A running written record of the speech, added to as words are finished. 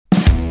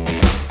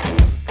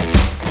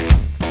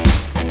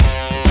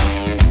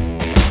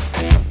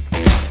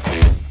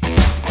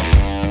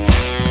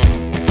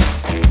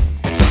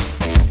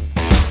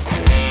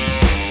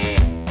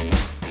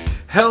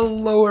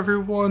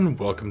everyone,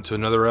 welcome to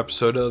another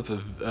episode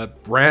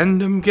of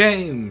Random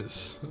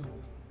Games.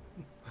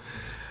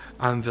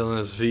 I'm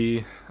Villainous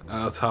V.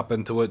 Let's hop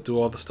into it, do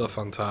all the stuff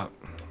on top.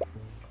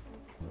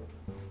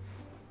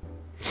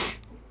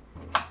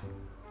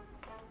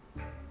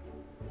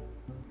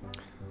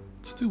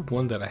 Let's do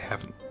one that I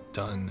haven't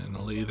done in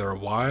either a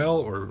while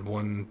or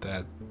one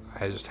that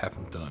I just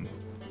haven't done.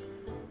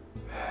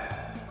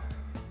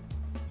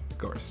 Of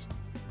course.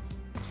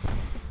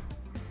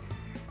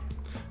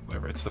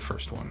 Whatever, it's the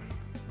first one.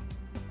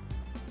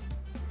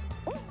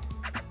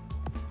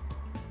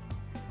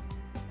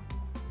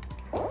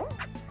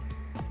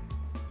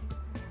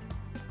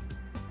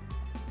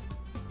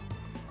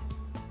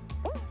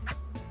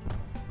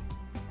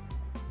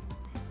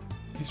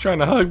 He's trying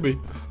to hug me.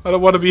 I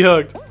don't want to be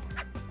hugged.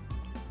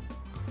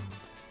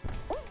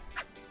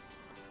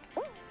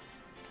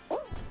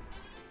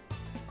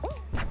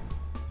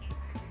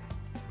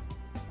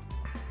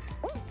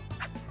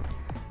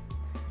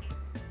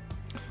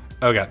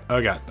 Oh god,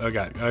 oh god, oh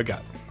god, oh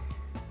god.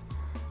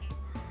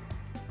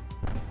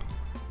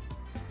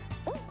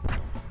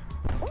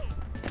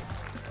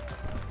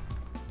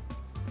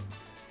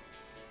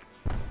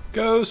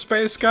 Go,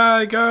 space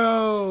guy,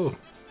 go!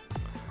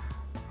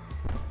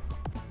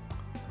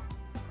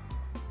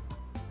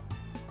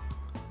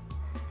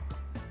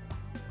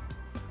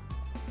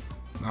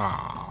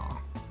 Aww.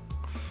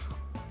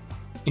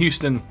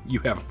 Houston, you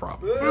have a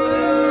problem.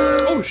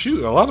 Oh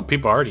shoot, a lot of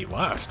people already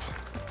left.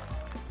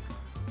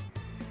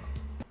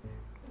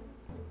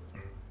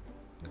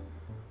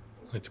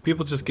 Like, do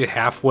people just get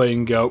halfway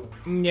and go,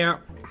 yeah,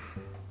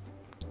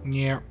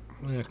 yeah,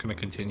 we're not gonna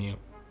continue.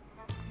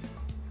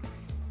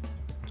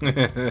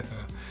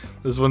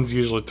 This one's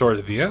usually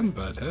towards the end,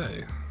 but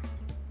hey.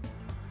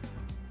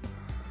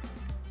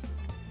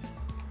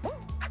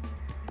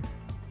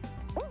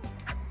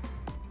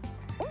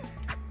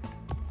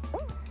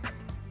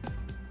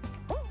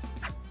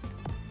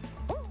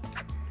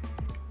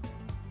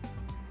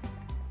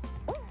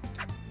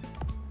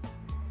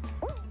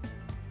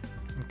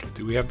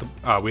 Do we have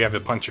the... we have the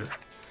puncher.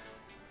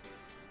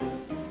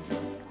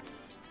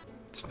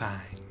 It's fine.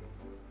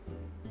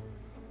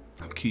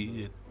 I'm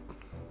good.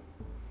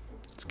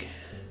 It's good.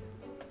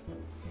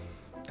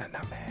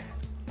 Not bad.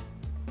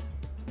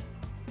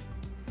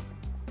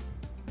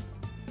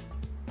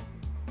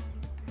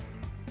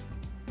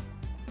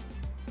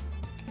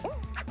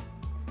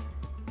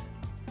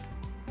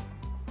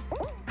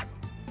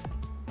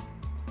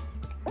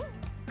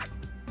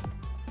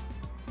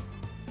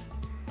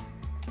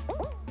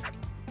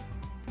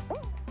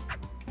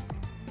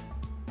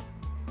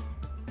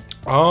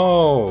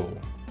 Oh,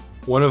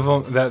 one of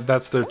them,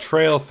 that's their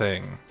trail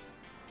thing.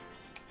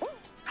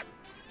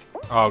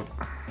 Oh.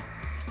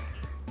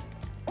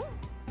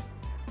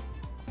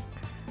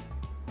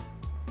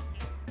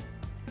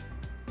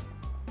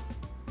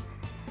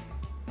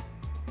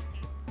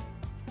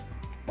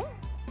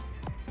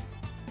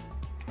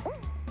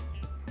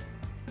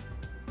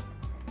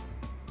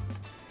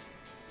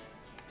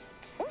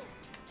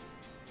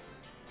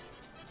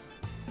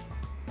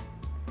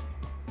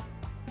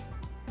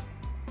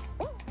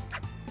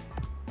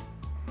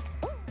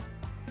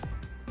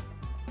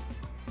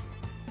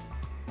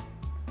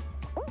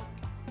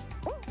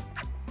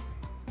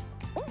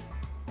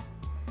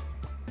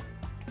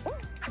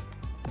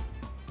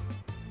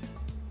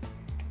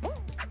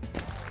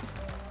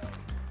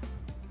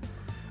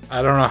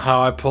 I don't know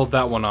how I pulled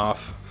that one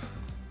off.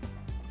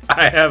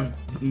 I have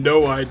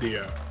no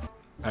idea.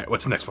 Alright,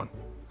 what's the next one?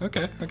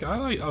 Okay,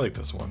 I like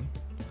this one.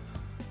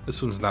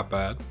 This one's not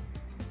bad.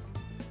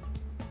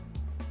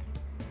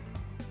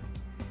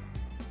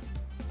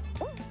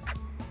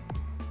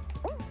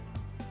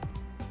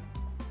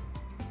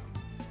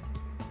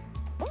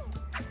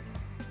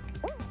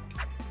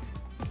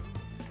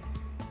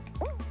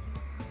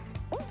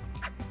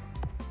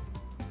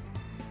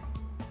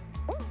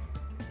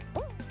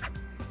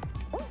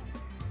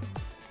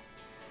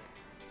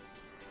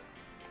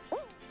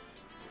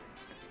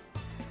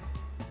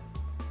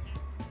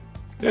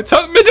 It's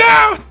hunting me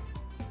down!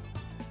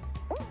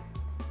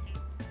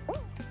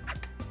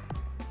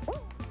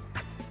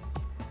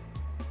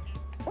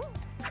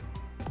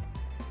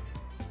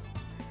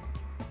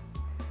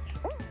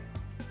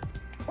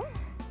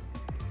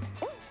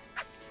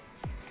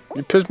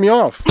 You pissed me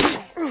off.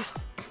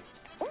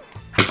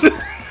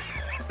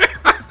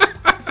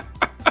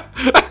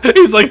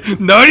 He's like,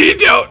 no you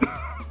don't!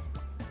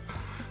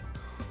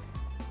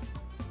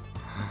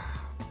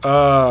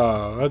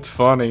 Oh, that's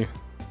funny.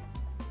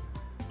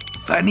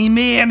 Funny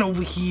man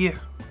over here.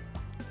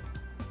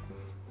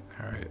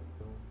 Alright.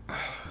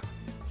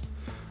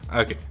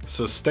 Okay,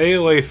 so stay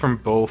away from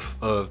both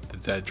of the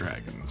dead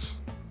dragons.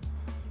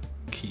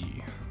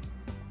 Key.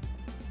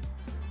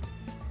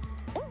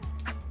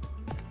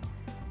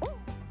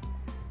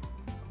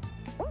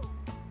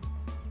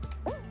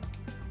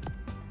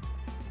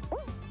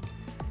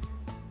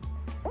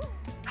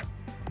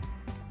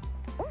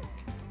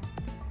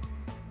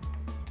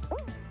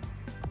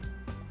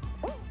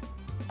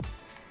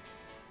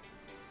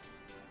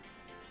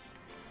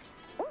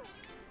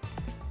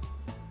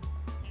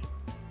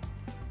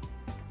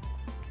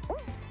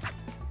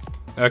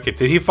 Okay,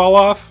 did he fall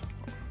off?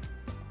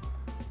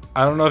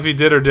 I don't know if he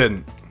did or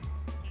didn't.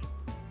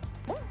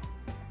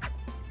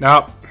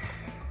 Nope.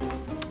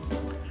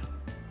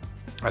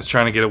 I was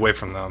trying to get away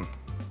from them.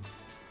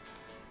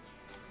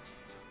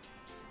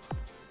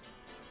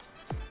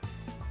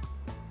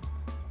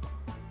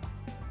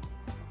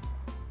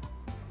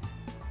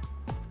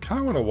 Kind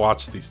of want to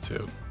watch these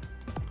two.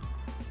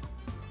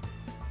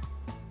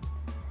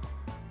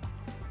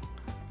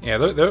 Yeah,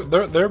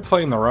 they're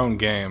playing their own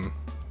game.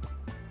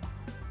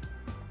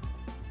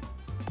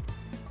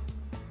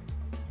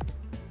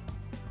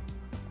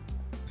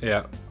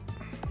 Yeah.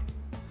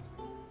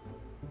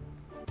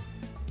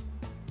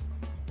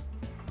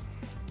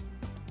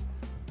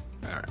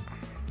 Alright.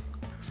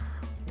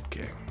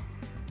 Okay.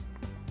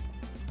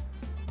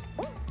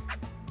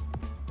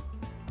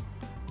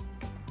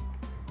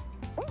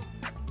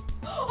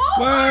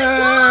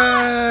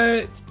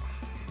 What?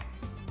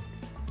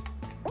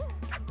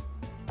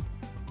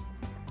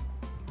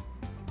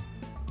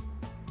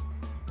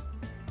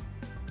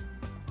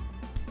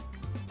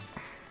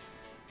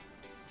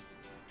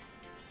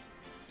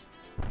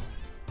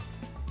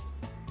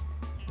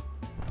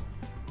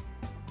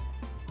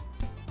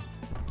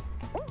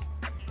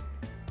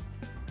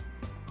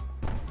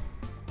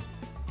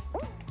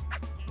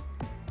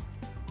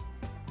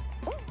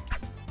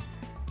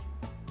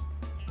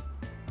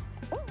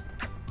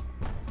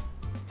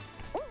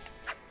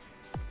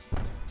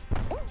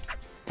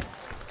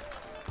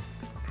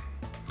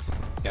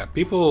 Yeah,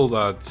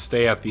 people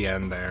stay at the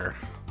end there.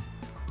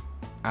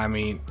 I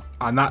mean,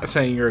 I'm not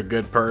saying you're a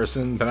good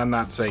person, but I'm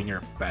not saying you're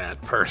a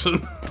bad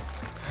person.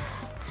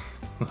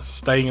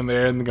 Staying in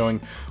there and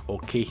going,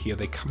 okay, here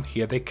they come,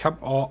 here they come.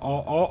 Oh,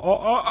 oh, oh,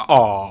 oh,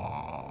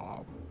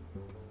 oh,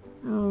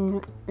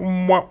 oh.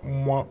 Mwah,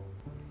 mwah.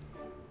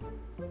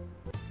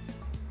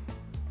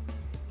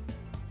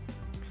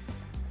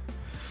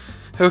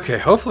 Okay,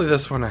 hopefully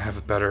this one I have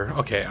a better.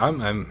 Okay,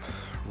 I'm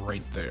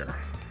right there.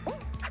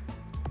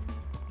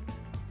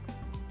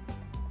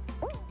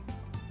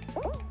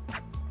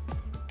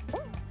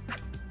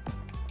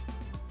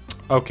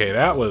 Okay,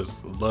 that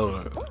was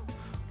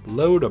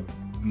load of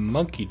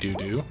monkey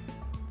doo-doo.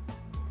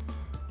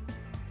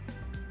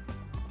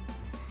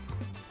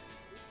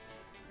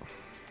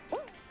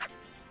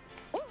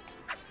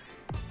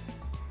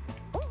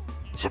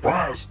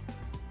 Surprise!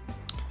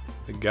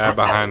 The guy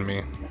behind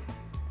me.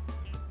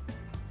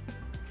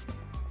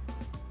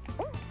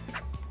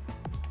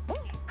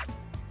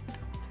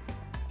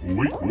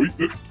 Wait.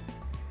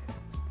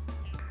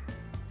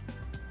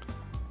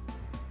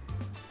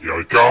 Here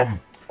I come.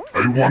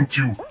 I want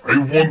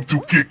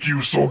to kick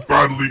you so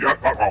badly.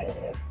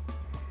 Oh.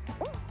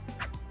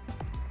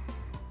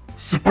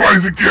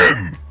 Surprise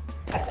again!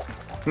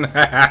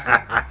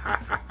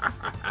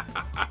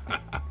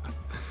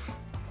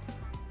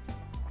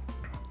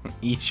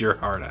 Eat your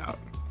heart out.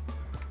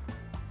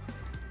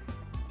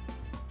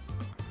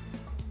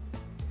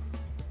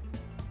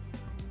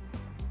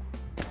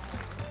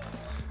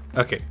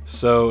 Okay,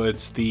 so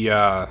it's the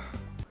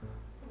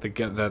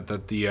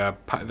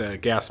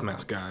gas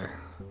mask guy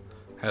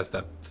has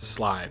that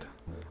slide.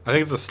 I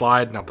think it's the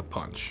slide, not the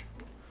punch.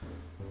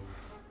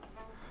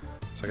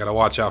 So I gotta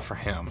watch out for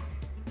him.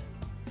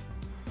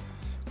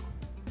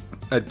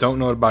 I don't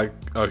know about...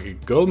 Okay,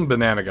 golden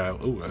banana guy.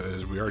 Ooh,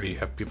 we already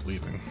have people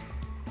leaving.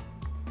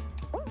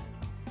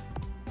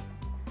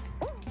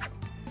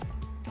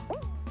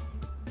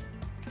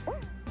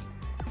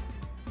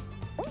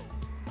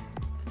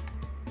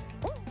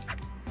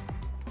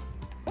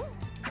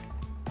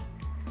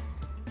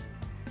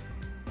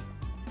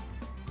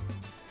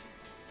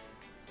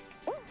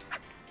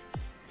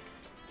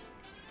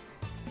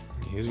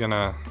 He's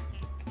gonna...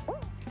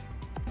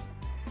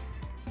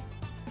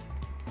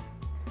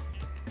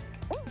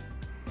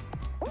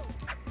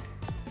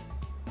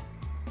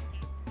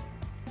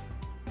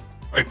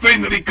 I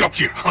finally got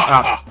you! Ha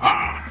ha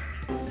ha!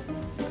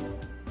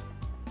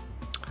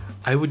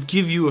 I would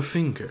give you a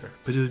finger,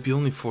 but it would be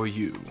only for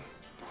you.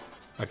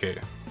 Okay.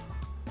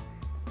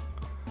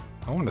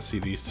 I want to see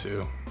these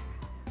two.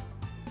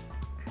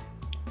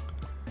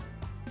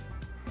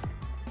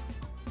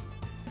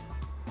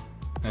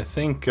 I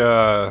think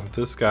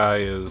this guy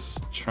is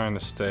trying to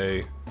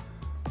stay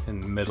in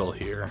the middle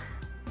here.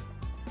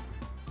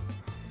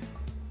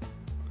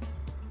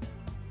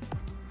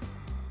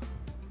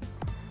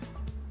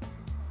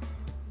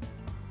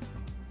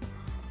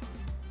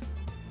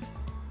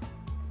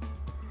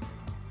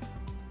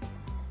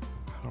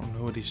 I don't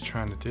know what he's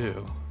trying to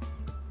do.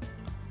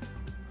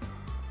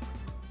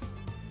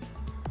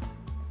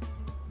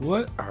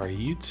 What are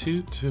you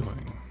two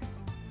doing?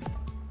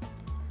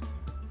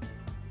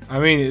 I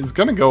mean, it's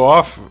gonna go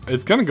off.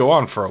 It's gonna go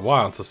on for a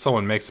while until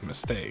someone makes a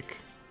mistake.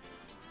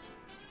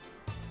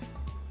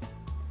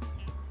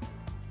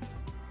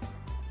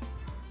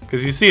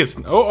 Because you see, it's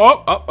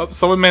oh,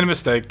 someone made a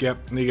mistake.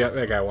 Yep, you got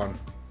that guy one.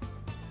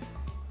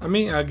 I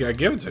mean, I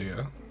give it to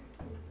you.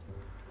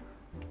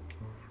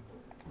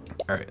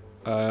 All right,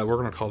 we're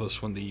gonna call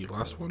this one the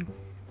last one.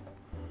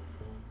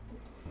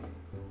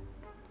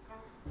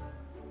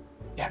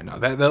 Yeah,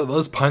 no,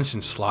 those punch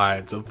and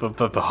slides,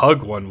 the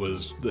hug one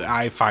was,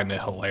 I find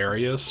it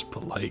hilarious,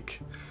 but like,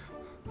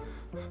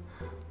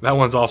 that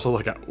one's also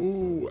like a,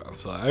 ooh,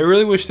 so I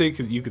really wish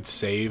you could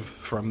save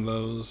from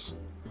those.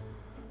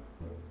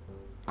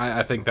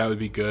 I think that would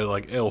be good,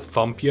 like, it'll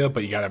thump you,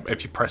 but you gotta,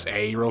 if you press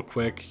A real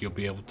quick, you'll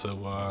be able to,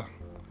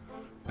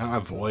 not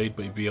avoid,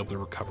 but you'll be able to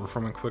recover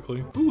from it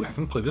quickly. Ooh, I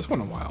haven't played this one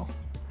in a while.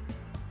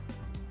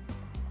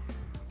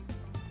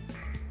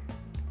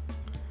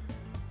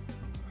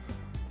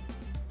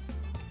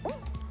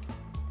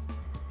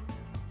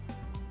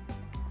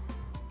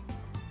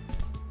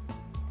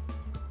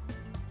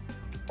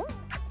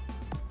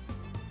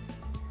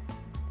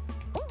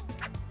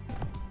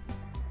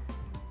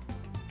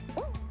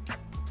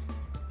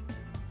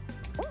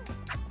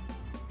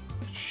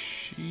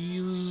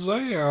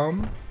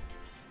 Shazam.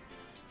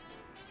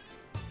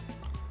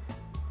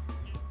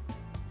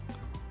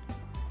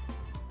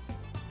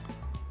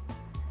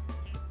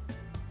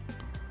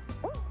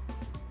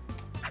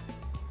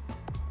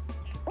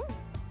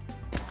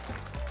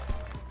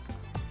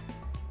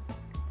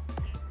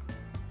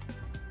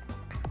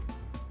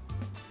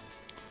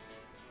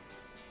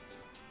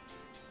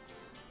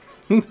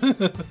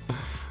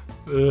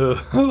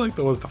 I like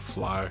the ones that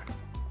fly.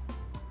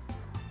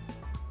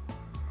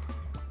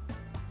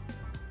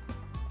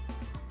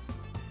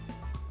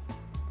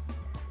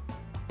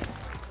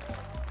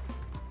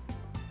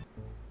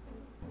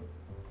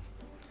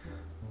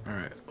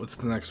 Alright, what's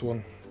the next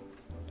one?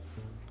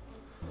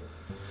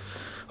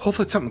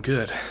 Hopefully it's something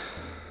good.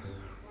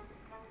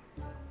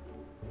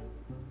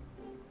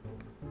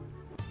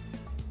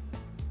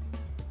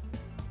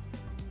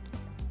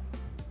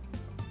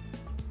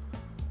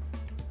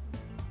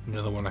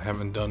 Another one I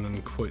haven't done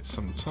in quite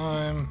some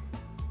time.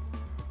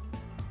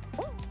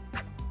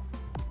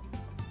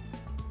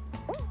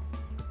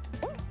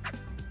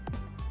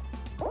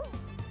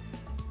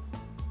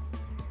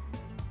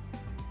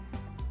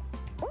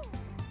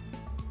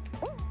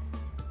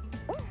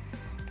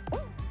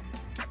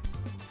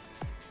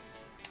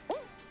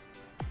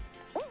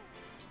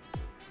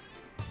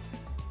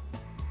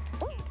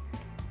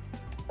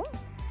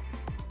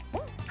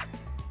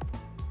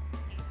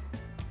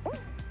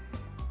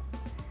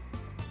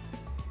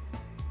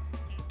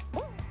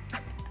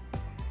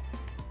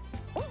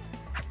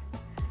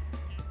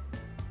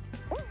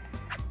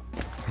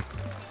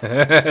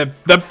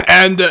 The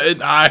panda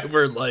and I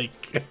were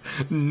like,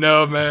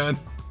 no, man.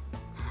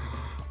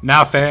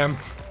 Nah, fam.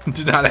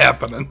 It's not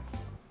happening.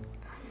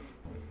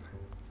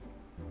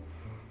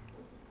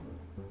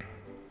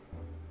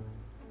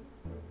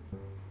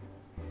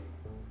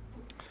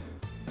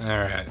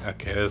 Alright,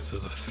 okay, this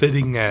is a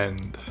fitting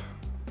end.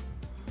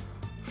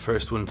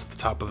 First one to the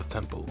top of the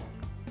temple.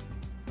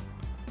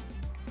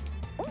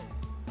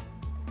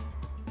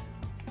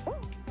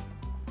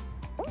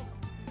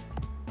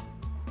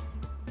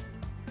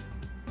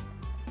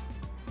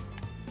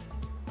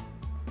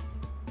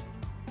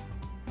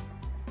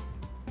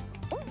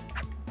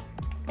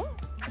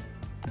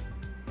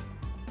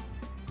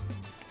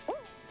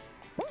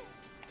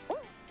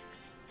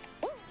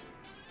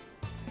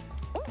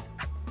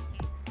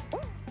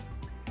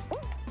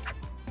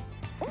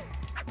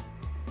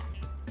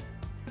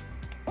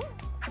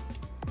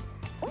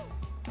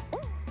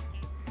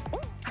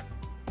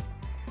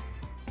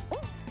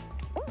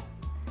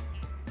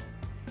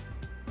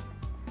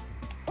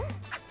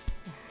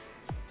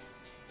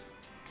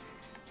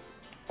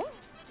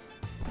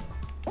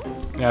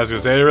 Yeah, I was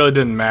gonna say, it really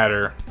didn't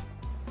matter.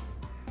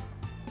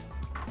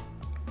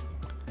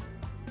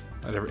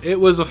 Whatever. It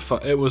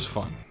was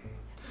fun.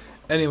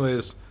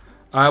 Anyways,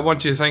 I want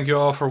to thank you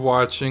all for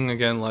watching.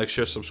 Again, like,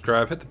 share,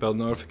 subscribe, hit the bell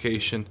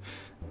notification.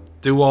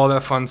 Do all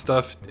that fun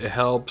stuff. It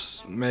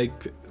helps make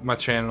my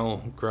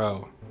channel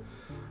grow.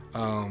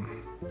 I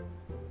mean,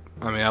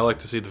 I like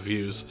to see the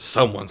views.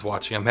 Someone's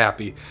watching. I'm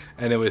happy.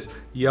 Anyways,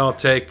 y'all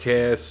take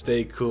care.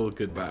 Stay cool.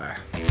 Goodbye.